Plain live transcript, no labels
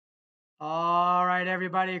All right,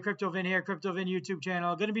 everybody, CryptoVin here, CryptoVin YouTube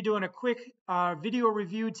channel. Going to be doing a quick video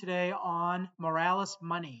review today on Moralis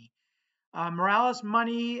Money. Moralis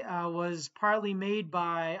Money was partly made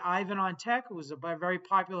by Ivan on Tech, who was a very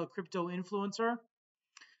popular crypto influencer.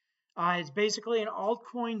 It's basically an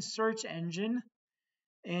altcoin search engine,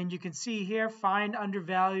 and you can see here, find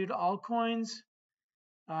undervalued altcoins.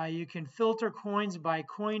 You can filter coins by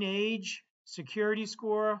coin age, security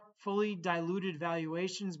score, fully diluted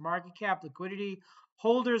valuations, market cap, liquidity,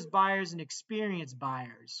 holders, buyers, and experienced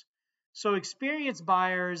buyers. So experienced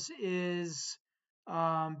buyers is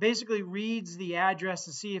basically reads the address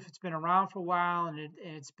to see if it's been around for a while and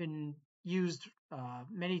it's been used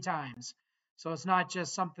many times. So it's not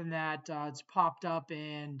just something that it's popped up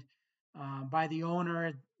and by the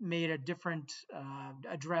owner made a different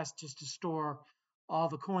address just to store all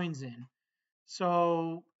the coins in.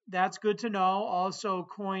 So that's good to know. Also,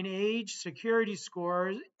 coin age, security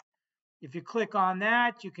scores. If you click on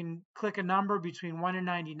that, you can click a number between 1 and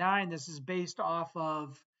 99. This is based off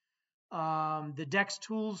of the DEX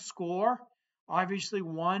Tools score. Obviously,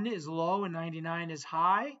 1 is low and 99 is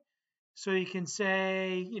high. So you can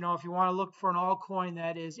say, if you want to look for an altcoin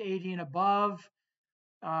that is 80 and above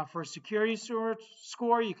for a security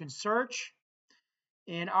score, you can search.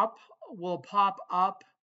 And up will pop up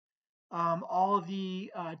all of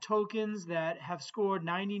the tokens that have scored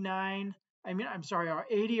 99, or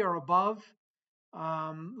 80 or above.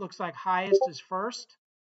 Looks like highest is first.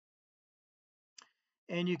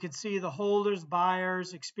 And you can see the holders,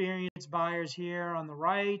 buyers, experienced buyers here on the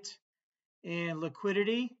right, and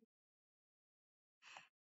liquidity.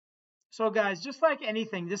 So guys, just like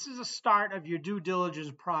anything, this is a start of your due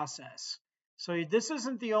diligence process. So this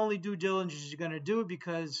isn't the only due diligence you're going to do,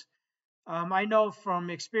 because I know from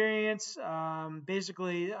experience,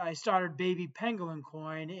 basically I started Baby Pangolin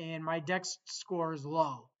coin and my DEX score is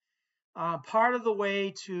low. Part of the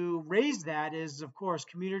way to raise that is, of course,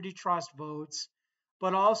 community trust votes,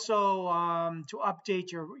 but also to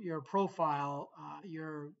update your profile,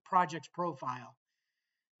 your project's profile.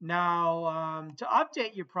 Now, to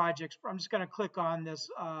update your projects, I'm just going to click on this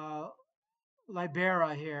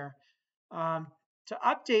Libera here. To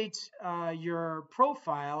update your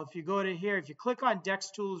profile, if you go to here, if you click on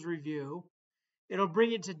DEX Tools Review, it'll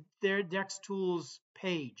bring you to their DEX Tools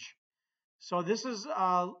page. So this is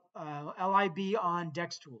LIB on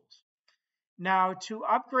DEX Tools. Now, to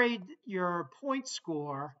upgrade your point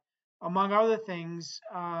score, among other things,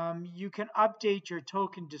 you can update your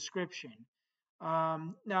token description.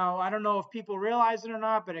 Now, I don't know if people realize it or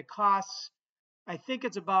not, but it costs, I think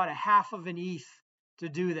it's about a half of an ETH to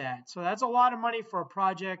do that. So that's a lot of money for a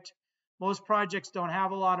project. Most projects don't have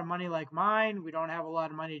a lot of money like mine. We don't have a lot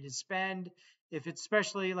of money to spend. If it's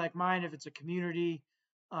especially like mine, if it's a community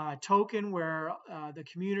token where the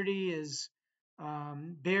community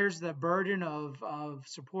bears the burden of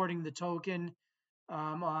supporting the token,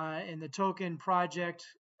 and the token project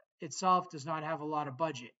itself does not have a lot of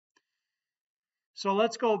budget. So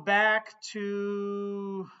let's go back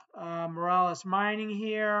to Moralis Mining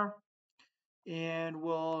here, and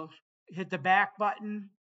we'll hit the back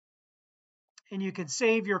button, and you can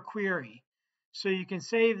save your query. So you can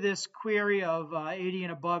save this query of 80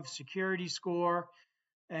 and above security score,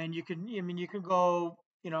 and you can, you can go,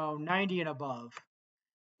 90 and above.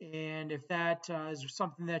 And if that is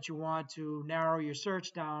something that you want to narrow your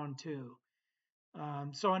search down to.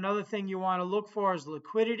 So another thing you want to look for is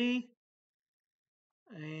liquidity.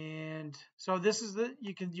 And so this is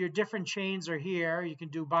your different chains are here. You can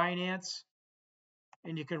do Binance,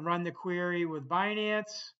 and you can run the query with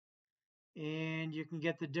Binance, and you can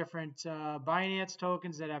get the different Binance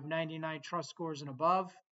tokens that have 99 trust scores and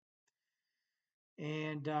above.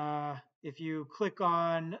 And if you click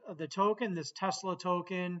on the token, this Tesla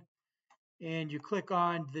token, and you click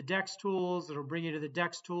on the DEX Tools, it'll bring you to the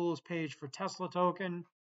DEX Tools page for Tesla token.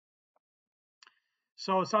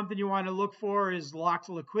 So something you want to look for is locked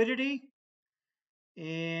liquidity,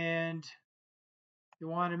 and you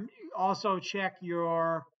want to also check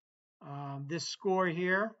your this score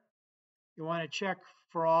here. You want to check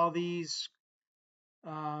for all these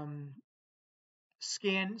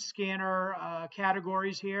scanner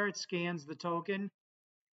categories here. It scans the token,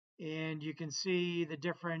 and you can see the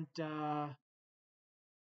different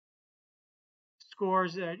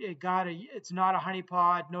scores. It's not a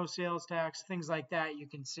honeypot, no sales tax, things like that. You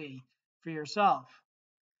can see for yourself.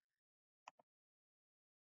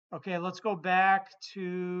 Okay, let's go back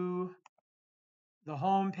to the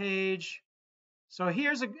home page. So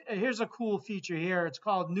here's a cool feature here. It's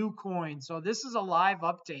called New Coin. So this is a live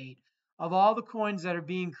update of all the coins that are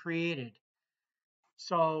being created.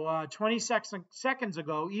 So 20 seconds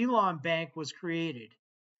ago, Elon Bank was created.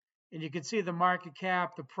 And you can see the market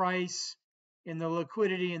cap, the price, and the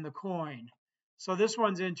liquidity in the coin. So this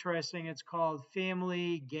one's interesting. It's called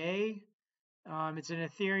Family Gay. It's an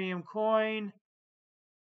Ethereum coin.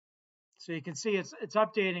 So you can see it's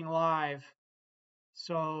updating live.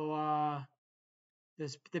 So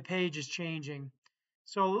the page is changing.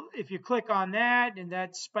 So if you click on that and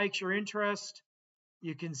that spikes your interest,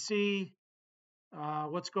 you can see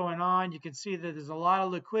what's going on. You can see that there's a lot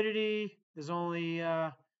of liquidity. There's only,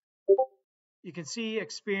 you can see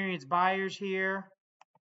experienced buyers here.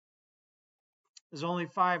 There's only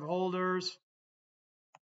 5 holders.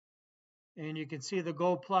 And you can see the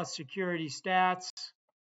Gold Plus security stats,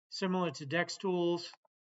 similar to DEX tools.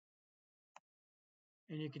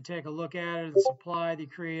 And you can take a look at it, the supply, the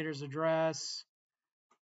creator's address,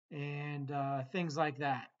 and things like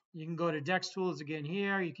that. You can go to DEX tools again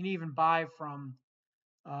here. You can even buy from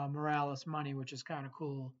Moralis Money, which is kind of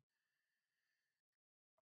cool.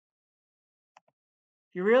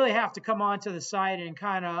 You really have to come onto the site and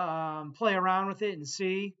kind of play around with it and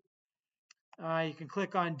see. You can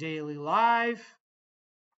click on Daily Live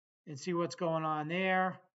and see what's going on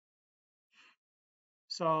there.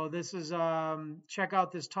 So this is, check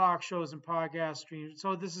out this talk shows and podcast stream.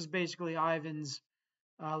 So this is basically Ivan's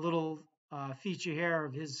little feature here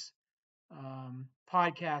of his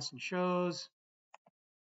podcasts and shows.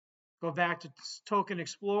 Go back to Token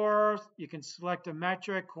Explorer. You can select a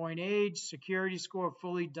metric, coin age, security score,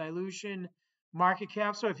 fully dilution, market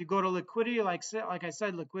cap. So if you go to liquidity, like I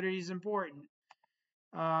said, liquidity is important.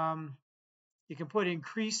 You can put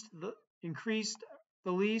increased the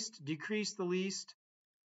least, decrease the least.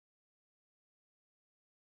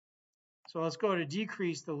 So let's go to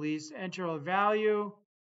decrease the least, enter a value.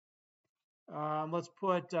 Let's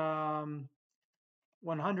put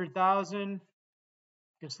 100,000. You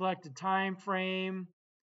can select a time frame.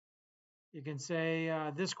 You can say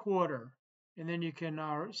this quarter, and then you can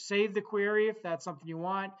save the query if that's something you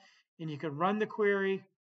want, and you can run the query,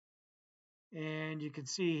 and you can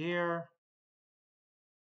see here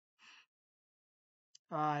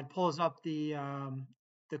it pulls up the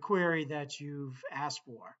query that you've asked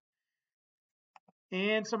for.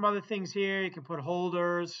 And some other things here, you can put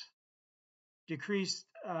holders, decreased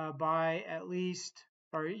by at least,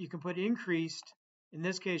 or you can put increased. In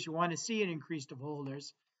this case, you want to see an increase of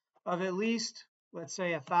holders of at least, let's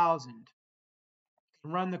say, 1,000.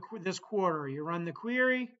 Run this quarter. You run the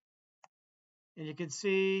query, and you can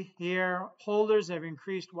see here holders have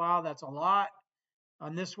increased. Wow, that's a lot.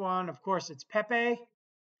 On this one, of course, it's Pepe,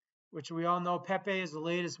 which we all know Pepe is the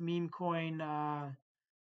latest meme coin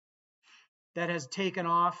that has taken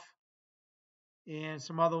off. And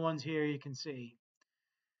some other ones here you can see.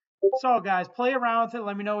 So guys, play around with it.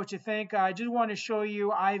 Let me know what you think. I just want to show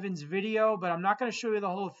you Ivan's video, but I'm not going to show you the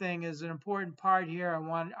whole thing. There's an important part here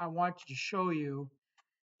I want you to show you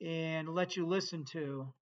and let you listen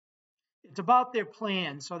to. It's about their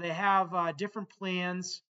plan. So they have different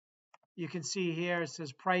plans. You can see here it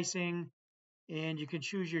says pricing, and you can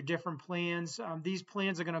choose your different plans. These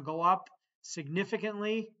plans are going to go up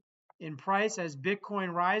significantly in price as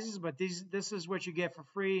Bitcoin rises, but this is what you get for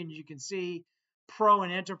free. And you can see Pro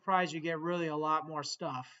and Enterprise, you get really a lot more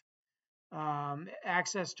stuff.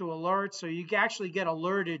 Access to alerts, so you actually get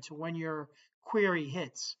alerted to when your query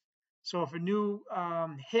hits. So if a new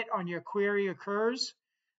hit on your query occurs,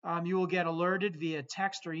 you will get alerted via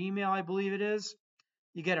text or email, I believe it is.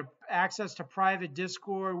 You get access to private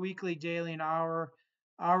Discord, weekly, daily, and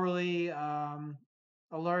hourly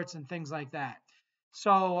alerts and things like that.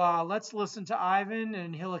 So let's listen to Ivan,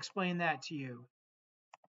 and he'll explain that to you.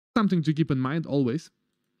 Something to keep in mind always.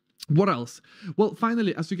 What else? Well,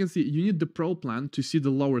 finally, as you can see, you need the Pro plan to see the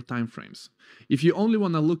lower time frames. If you only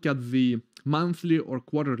want to look at the monthly or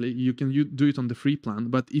quarterly, you can do it on the free plan.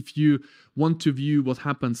 But if you want to view what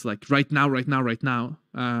happens like right now,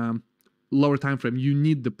 lower time frame, you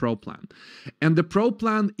need the Pro plan. And the Pro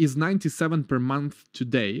plan is 97 per month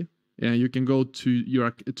today. You can go to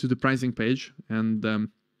the pricing page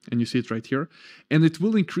and you see it right here, and it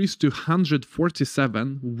will increase to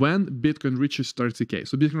 147 when Bitcoin reaches 30K.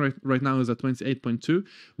 So Bitcoin right now is at 28.2.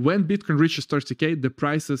 When Bitcoin reaches 30K, the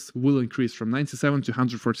prices will increase from 97 to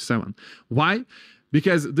 147. Why?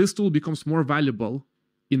 Because this tool becomes more valuable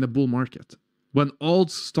in a bull market. When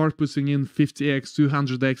alts start putting in 50x,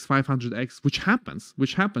 200x, 500x, which happens.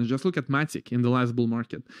 Just look at MATIC in the last bull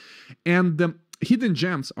market. And hidden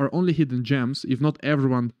gems are only hidden gems if not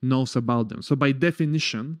everyone knows about them. So by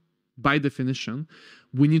definition,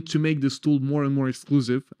 we need to make this tool more and more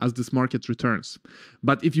exclusive as this market returns.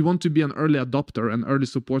 But if you want to be an early adopter, an early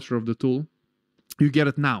supporter of the tool, you get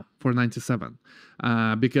it now for 97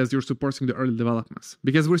 because you're supporting the early developments,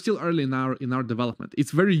 because we're still early in our development.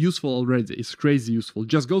 It's very useful already. It's crazy useful.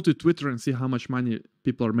 Just go to Twitter and see how much money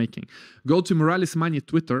people are making. Go to Moralis Money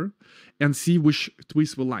Twitter and see which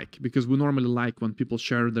tweets we like, because we normally like when people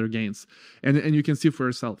share their gains, and you can see for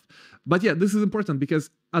yourself. But yeah, this is important, because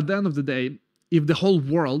at the end of the day, if the whole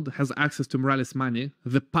world has access to Moralis Money,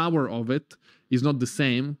 the power of it is not the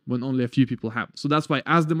same when only a few people have. So that's why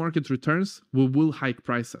as the market returns, we will hike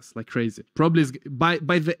prices like crazy. Probably by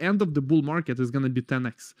the end of the bull market is going to be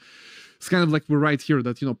 10x. It's kind of like we're right here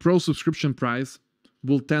that, pro subscription price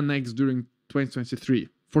will 10x during 2023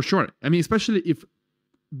 for sure. I mean, especially if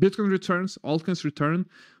Bitcoin returns, altcoins return,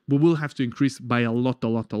 we will have to increase by a lot.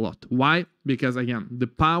 Why? Because again, the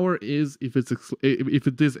power is if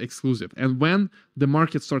it is exclusive, and when the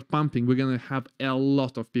market starts pumping, we're gonna have a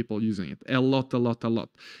lot of people using it, a lot,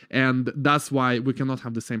 and that's why we cannot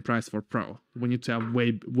have the same price for Pro. We need to have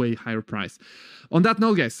way higher price. On that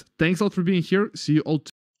note, guys, thanks a lot for being here. See you all.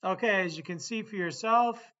 Okay, as you can see for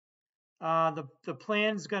yourself, the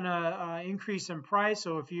plan is going to increase in price.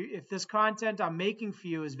 So if this content I'm making for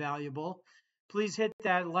you is valuable, please hit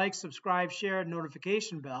that like, subscribe, share,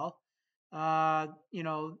 notification bell.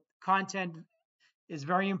 Content is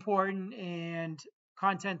very important, and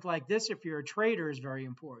content like this, if you're a trader, is very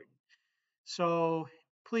important. So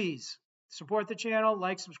please support the channel,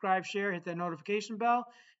 like, subscribe, share, hit that notification bell.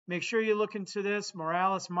 Make sure you look into this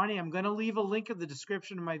Moralis Money. I'm going to leave a link in the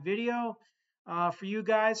description of my video for you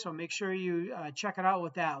guys, so make sure you check it out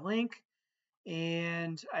with that link.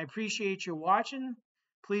 And I appreciate you watching.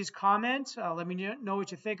 Please comment. Let me know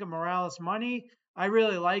what you think of Moralis Money. I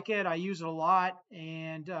really like it. I use it a lot,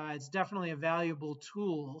 and it's definitely a valuable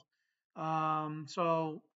tool.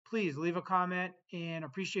 So please leave a comment, and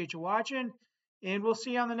appreciate you watching. And we'll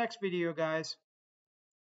see you on the next video, guys.